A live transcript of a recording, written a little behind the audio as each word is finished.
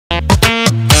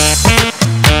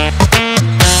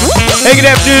Hey, good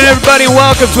afternoon, everybody, and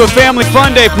welcome to a Family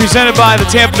Fun Day presented by the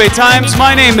Tampa Bay Times.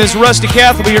 My name is Rusty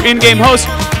Kath. I'll be your in-game host.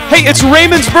 Hey, it's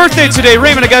Raymond's birthday today.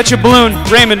 Raymond, I got you a balloon.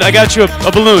 Raymond, I got you a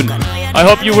balloon. I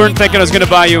hope you weren't thinking I was going to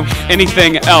buy you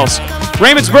anything else.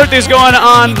 Raymond's birthday is going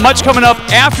on, much coming up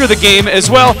after the game as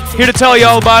well. Here to tell you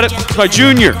all about it, my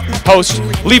junior host,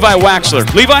 Levi Waxler.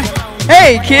 Levi?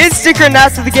 Hey kids, stick around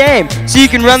after the game so you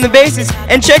can run the bases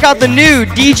and check out the new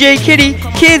DJ Kitty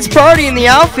Kids Party in the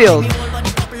outfield.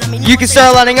 You can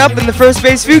start lining up in the first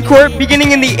base food court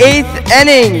beginning in the 8th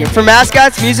inning for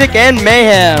Mascots, Music, and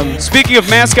Mayhem. Speaking of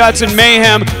Mascots and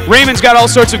Mayhem, Raymond's got all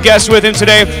sorts of guests with him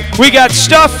today. We got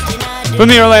stuff from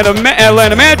the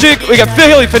Atlanta Magic, we got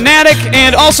Philly Fanatic,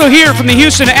 and also here from the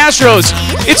Houston Astros,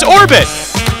 it's Orbit.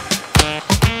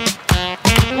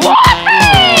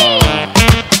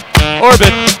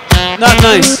 Orbit, not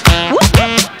nice.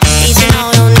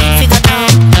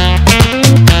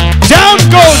 Down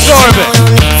goes Orbit.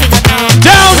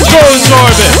 Down goes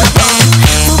Orbit.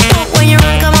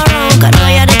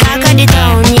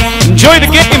 Enjoy the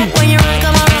game.